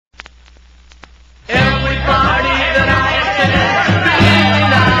Believe me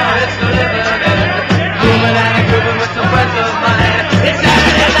now, it's the living in it. Moving and a grooving with some friends of mine. It's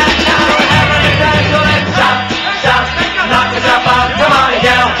Saturday night now, we're having a time, so let's shout, shout, knock yourself out, come on and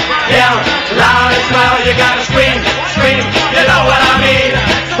yell, yell, loud and swell, you gotta scream, scream, you know what I mean.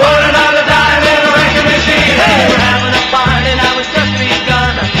 Put another dime in the record machine. Hey, we're having a party now, it's just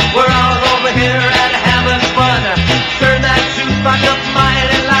begun. We're all over here and having fun. Turn that jukebox up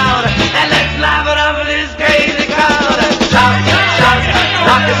mighty loud, and let's laugh it up with this crazy crowd. Shout, shout,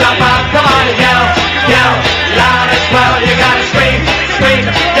 knock yourself out, come on and yell, yell, loud and swell, you gotta scream, scream,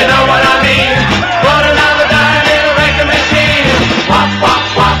 you know what I mean. Put another dime in the record machine. Wop, wop,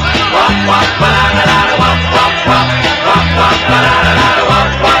 wop, wop, wop, ba-da-da-da, wop, wop, wop, wop, wop, ba-da-da-da.